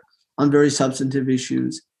other on very substantive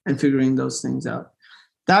issues and figuring those things out.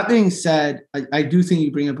 That being said, I do think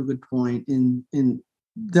you bring up a good point in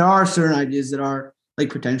there are certain ideas that are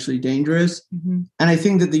potentially dangerous. Mm-hmm. And I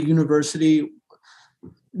think that the university,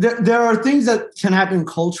 there are things that can happen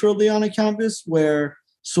culturally on a campus where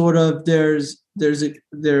sort of there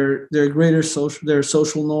are greater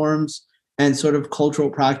social norms and sort of cultural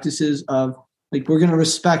practices of we're going to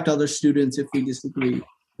respect other students if we disagree.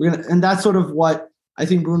 And that's sort of what I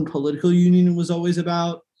think Bruin Political Union was always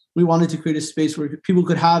about. We wanted to create a space where people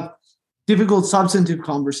could have difficult substantive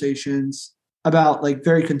conversations about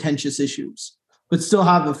very contentious issues, but still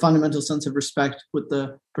have a fundamental sense of respect with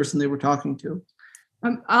the person they were talking to.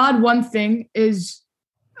 I'll add one thing is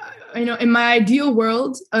in my ideal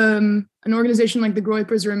world, an organization like the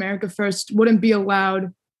Groypers or America First wouldn't be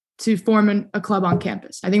allowed to form a club on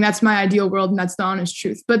campus. I think that's my ideal world, and that's the honest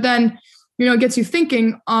truth. But then, it gets you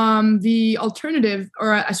thinking. The alternative,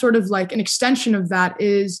 or a sort of like an extension of that,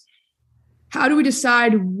 is how do we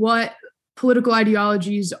decide what political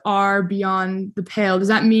ideologies are beyond the pale? Does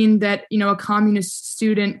that mean that, a communist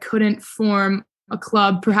student couldn't form a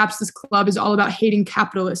club? Perhaps this club is all about hating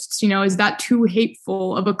capitalists. Is that too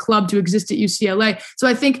hateful of a club to exist at UCLA? So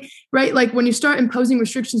I think, right, like when you start imposing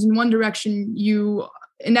restrictions in one direction, you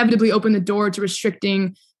inevitably open the door to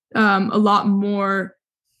restricting a lot more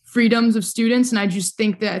freedoms of students. And I just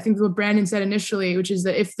think what Brandon said initially, which is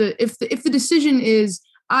that if the decision is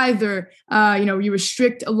either you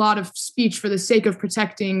restrict a lot of speech for the sake of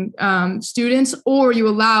protecting students, or you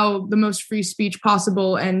allow the most free speech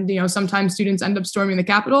possible, and sometimes students end up storming the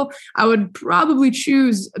Capitol, I would probably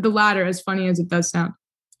choose the latter, as funny as it does sound.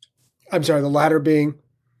 I'm sorry, the latter being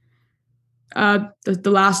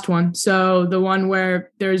the last one. So the one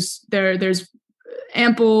where there's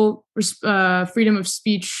ample freedom of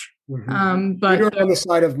speech, but you're on the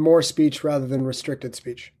side of more speech rather than restricted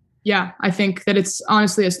speech. Yeah, I think that it's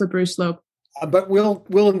honestly a slippery slope. But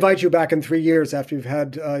we'll invite you back in 3 years after you've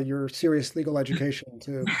had your serious legal education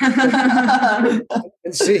to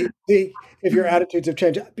and see if your attitudes have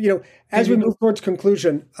changed. As we move towards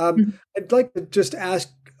conclusion, I'd like to just ask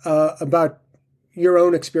about your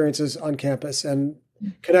own experiences on campus and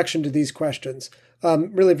connection to these questions.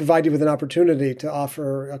 Really provide you with an opportunity to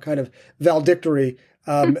offer a kind of valedictory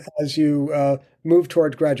as you move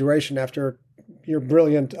towards graduation after your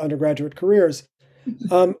brilliant undergraduate careers.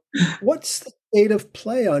 What's the state of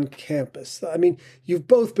play on campus? I mean, you've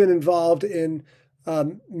both been involved in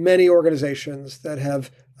many organizations that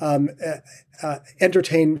have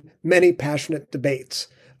entertained many passionate debates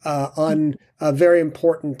on very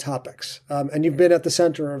important topics, and you've been at the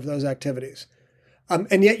center of those activities.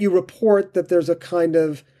 And yet you report that there's a kind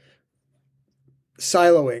of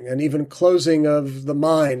siloing and even closing of the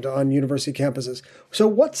mind on university campuses. So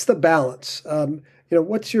what's the balance?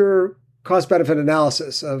 What's your cost-benefit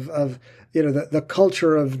analysis of the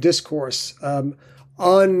culture of discourse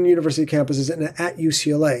on university campuses and at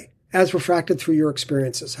UCLA as refracted through your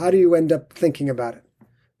experiences? How do you end up thinking about it?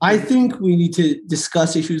 I think we need to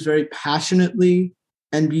discuss issues very passionately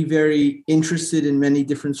and be very interested in many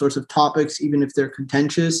different sorts of topics, even if they're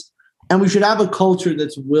contentious. And we should have a culture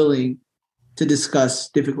that's willing to discuss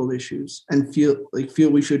difficult issues and feel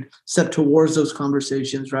we should step towards those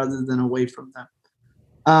conversations rather than away from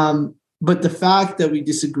them. But the fact that we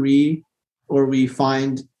disagree or we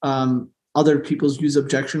find other people's views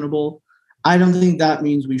objectionable, I don't think that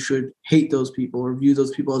means we should hate those people or view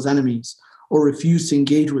those people as enemies or refuse to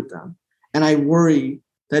engage with them. And I worry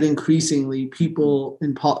that increasingly people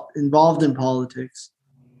involved in politics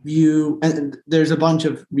view, and there's a bunch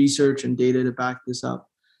of research and data to back this up,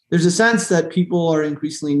 there's a sense that people are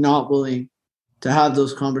increasingly not willing to have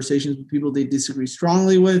those conversations with people they disagree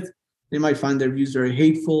strongly with. They might find their views very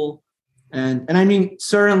hateful. And I mean,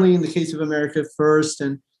 certainly in the case of America First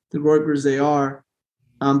and the Groypers, they are.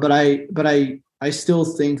 But I still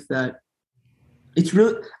think that it's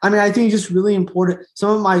really, I think it's just really important. Some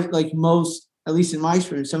of my most, at least in my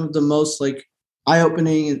experience, some of the most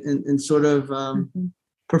eye-opening and sort of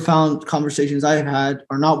profound conversations I have had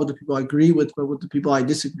are not with the people I agree with, but with the people I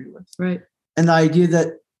disagree with. Right. And the idea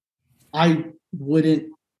that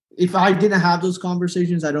if I didn't have those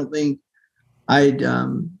conversations, I don't think I'd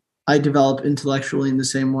develop intellectually in the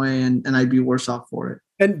same way, and I'd be worse off for it.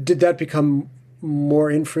 And did that become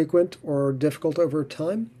more infrequent or difficult over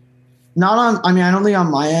time? I don't think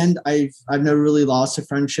on my end, I've never really lost a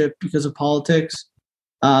friendship because of politics.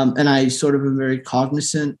 And I sort of am very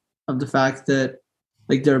cognizant of the fact that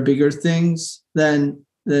there are bigger things than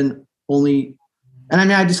only,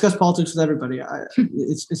 and I discuss politics with everybody.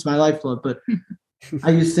 It's my lifeblood, but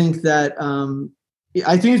I just think that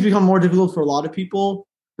I think it's become more difficult for a lot of people,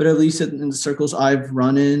 but at least in the circles I've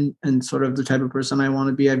run in and sort of the type of person I want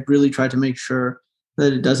to be, I've really tried to make sure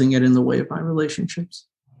that it doesn't get in the way of my relationships.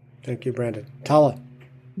 Thank you, Brandon. Tala.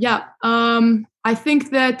 Yeah. I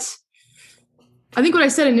think what I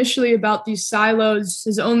said initially about these silos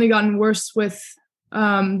has only gotten worse with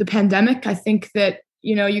the pandemic. I think that,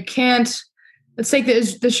 you can't, let's take the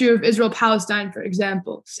issue of Israel-Palestine, for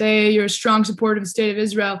example. Say you're a strong supporter of the state of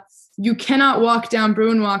Israel. You cannot walk down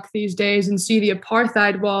Bruin Walk these days and see the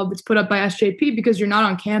apartheid wall that's put up by SJP because you're not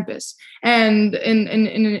on campus. And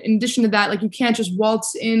in addition to that, you can't just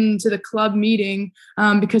waltz into the club meeting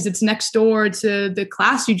because it's next door to the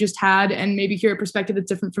class you just had and maybe hear a perspective that's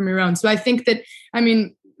different from your own. So I think that,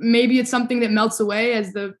 maybe it's something that melts away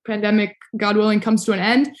as the pandemic, God willing, comes to an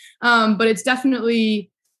end. But it's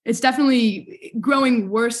definitely growing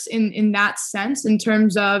worse in that sense, in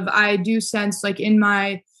terms of, I do sense like in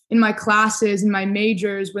my classes, in my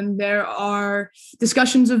majors, when there are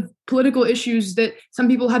discussions of political issues that some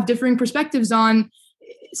people have differing perspectives on,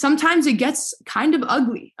 sometimes it gets kind of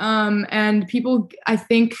ugly. And people, I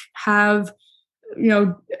think, have,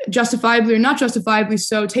 justifiably or not justifiably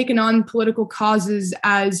so, taken on political causes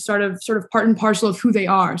as sort of part and parcel of who they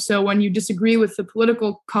are. So when you disagree with the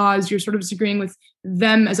political cause, you're sort of disagreeing with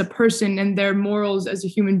them as a person and their morals as a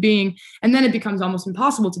human being. And then it becomes almost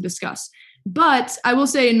impossible to discuss. But I will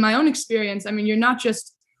say, in my own experience, I mean, you're not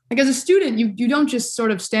just, like, as a student, you don't just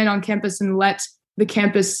sort of stand on campus and let the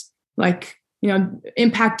campus, like,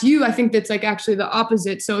 impact you. I think that's like actually the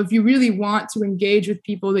opposite. So if you really want to engage with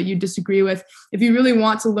people that you disagree with, if you really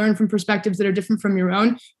want to learn from perspectives that are different from your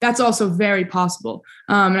own, that's also very possible.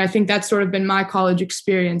 And I think that's sort of been my college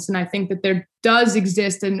experience. And I think that there does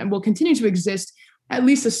exist and will continue to exist at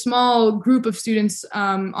least a small group of students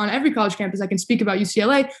on every college campus. I can speak about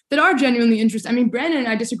UCLA that are genuinely interested. I mean, Brandon and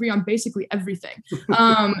I disagree on basically everything.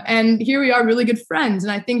 And here we are, really good friends.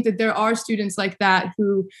 And I think that there are students like that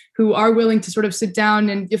who are willing to sort of sit down,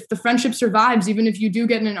 and if the friendship survives, even if you do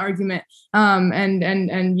get in an argument,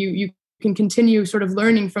 and you can continue sort of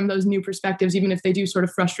learning from those new perspectives, even if they do sort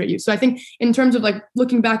of frustrate you. So I think in terms of like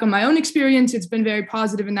looking back on my own experience, it's been very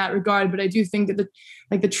positive in that regard. But I do think that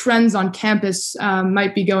the trends on campus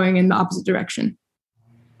might be going in the opposite direction.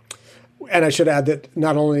 And I should add that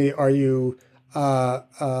not only are you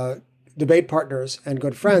debate partners and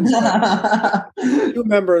good friends, but 2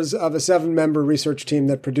 members of a 7-member research team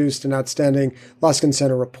that produced an outstanding Luskin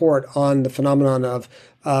Center report on the phenomenon of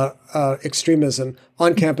extremism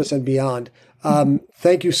on campus and beyond.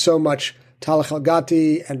 Thank you so much, Talia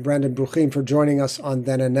Khalgati and Brandon Bruchim, for joining us on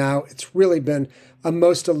Then and Now. It's really been a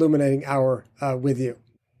most illuminating hour with you.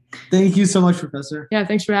 Thank you so much, Professor. Yeah,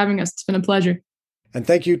 thanks for having us. It's been a pleasure. And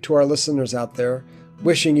thank you to our listeners out there.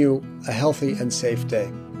 Wishing you a healthy and safe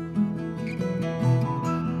day.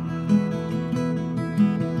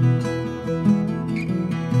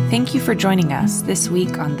 Thank you for joining us this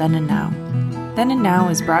week on Then and Now. Then and Now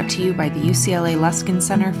is brought to you by the UCLA Luskin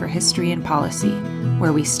Center for History and Policy,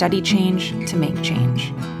 where we study change to make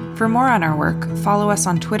change. For more on our work, follow us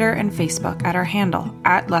on Twitter and Facebook at our handle,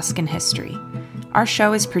 @LuskinHistory. Our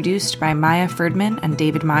show is produced by Maya Ferdman and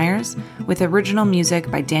David Myers, with original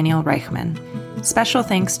music by Daniel Reichman. Special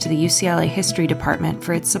thanks to the UCLA History Department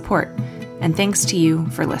for its support, and thanks to you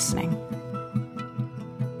for listening.